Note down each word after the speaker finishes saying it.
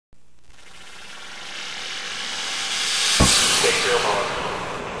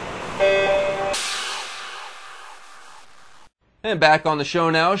And back on the show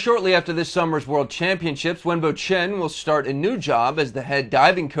now. Shortly after this summer's World Championships, Wenbo Chen will start a new job as the head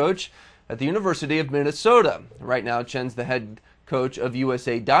diving coach at the University of Minnesota. Right now, Chen's the head coach of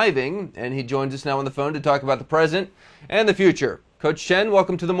USA Diving, and he joins us now on the phone to talk about the present and the future. Coach Chen,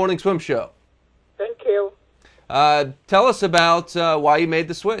 welcome to the Morning Swim Show. Thank you. Tell us about why you made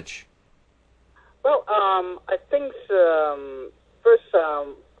the switch. Well, I think first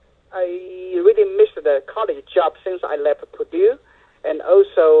I really missed the college job since I left Purdue, and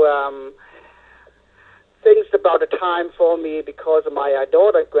also things about the time for me because my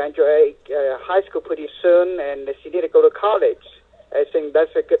daughter graduates high school pretty soon, and she need to go to college. I think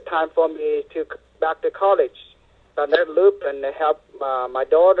that's a good time for me to go back to college, start that loop, and help my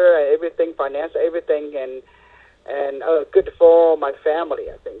daughter and everything, finance everything, and good for my family.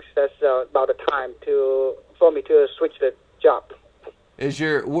 I think that's about the time for me to switch the job.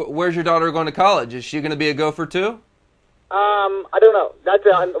 Where's your daughter going to college? Is she going to be a gopher too? I don't know. That's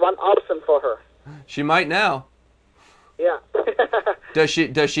one option for her. She might now. Yeah. Does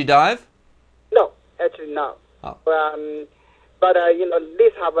she dive? No, actually no. Oh. But at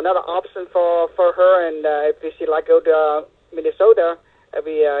least have another option for her, and if she like go to Minnesota, that'd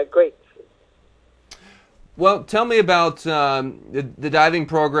be great. Well, tell me about the diving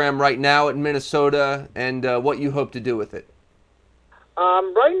program right now at Minnesota and what you hope to do with it.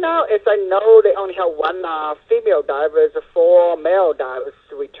 Right now, as I know, they only have one female diver, 4 male divers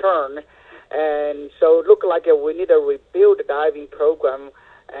to return, and so it looks like we need to rebuild the diving program.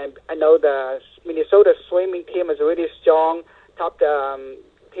 And I know the Minnesota swimming team is really strong. Top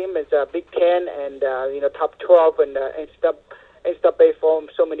team is Big Ten, and top 12 in NCAA for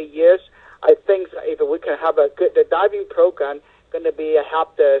so many years. I think if we can have a good diving program, going to be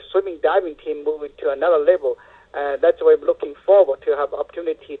help the swimming diving team move to another level. That's why I'm looking forward to have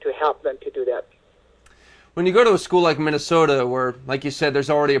opportunity to help them to do that. When you go to a school like Minnesota, where, like you said, there's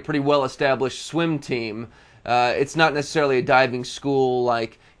already a pretty well-established swim team, it's not necessarily a diving school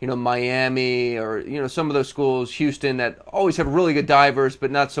like Miami or some of those schools, Houston, that always have really good divers,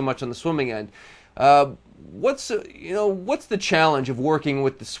 but not so much on the swimming end. What's the challenge of working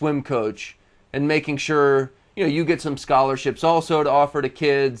with the swim coach and making sure you get some scholarships also to offer to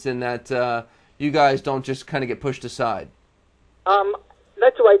kids, and that you guys don't just kind of get pushed aside?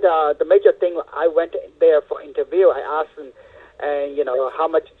 That's why the major thing, I went there for interview. I asked them, how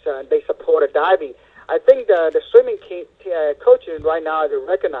much they support diving. I think the swimming team coaches right now, they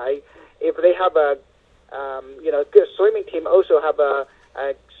recognize if they have a good swimming team, also have a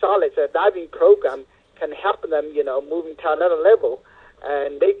solid diving program, can help them moving to another level,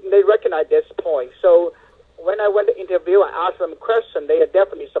 and they recognize this point. So when I went to interview, I asked them a question. They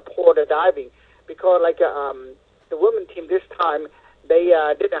definitely support diving because the women team this time, they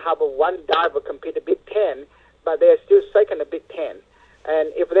didn't have one diver compete the Big Ten, but they are still second in Big Ten.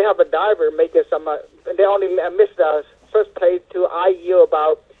 And if they have a diver make some, they only missed the first place to IU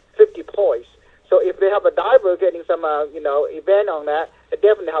about 50 points. So if they have a diver getting some, event on that, they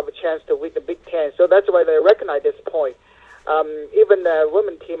definitely have a chance to win the Big Ten. So that's why they recognize this point. Even the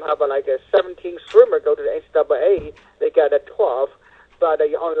women team have a 17 swimmer go to the NCAA. They got a 12, but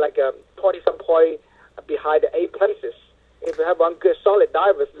they only 20-some point behind the 8 places. If you have one good solid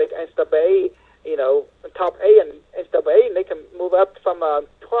divers like NCAA, top A and NCAA, they can move up from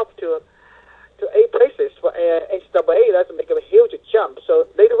 12 to 8 places. For NCAA, that's make a huge jump. So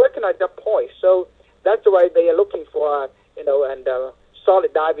they recognize that point. So that's why they are looking for,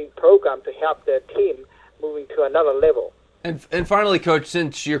 solid diving program to help the team moving to another level. And finally, Coach,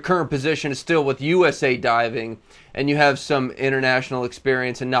 since your current position is still with USA Diving and you have some international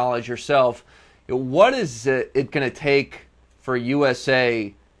experience and knowledge yourself, what is it going to take for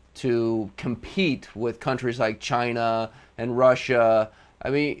USA to compete with countries like China and Russia?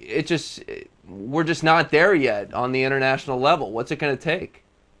 I mean, we're just not there yet on the international level. What's it going to take?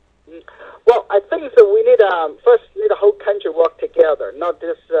 Well, I think so. We need first need the whole country work together, not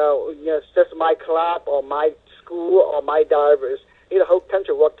just just my club or my school or my divers. Need the whole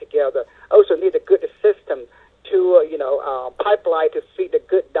country work together. Also need a good system to pipeline to feed the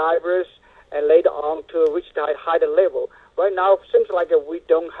good divers and later on to reach the higher level. Right now, it seems like we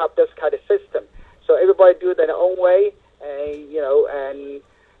don't have this kind of system. So everybody do it their own way, and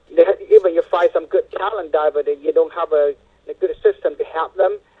even you find some good talent diver, that you don't have a good system to help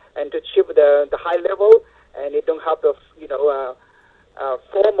them and to achieve the high level, and they don't have the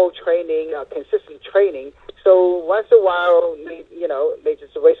formal training, consistent training. So once in a while, they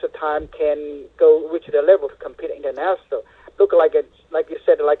just waste of time, can go reach the level to compete international. Look like you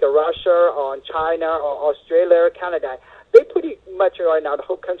said, like a Russia or China or Australia, Canada. They pretty much right now the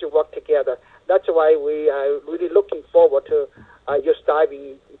whole country work together. That's why we are really looking forward to just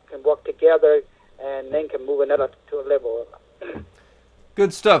diving can work together and then can move another to a level.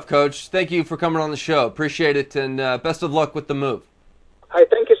 Good stuff, Coach. Thank you for coming on the show. Appreciate it, and best of luck with the move. Hi,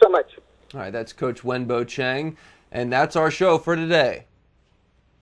 thank you so much. All right, that's Coach Wenbo Chen, and that's our show for today.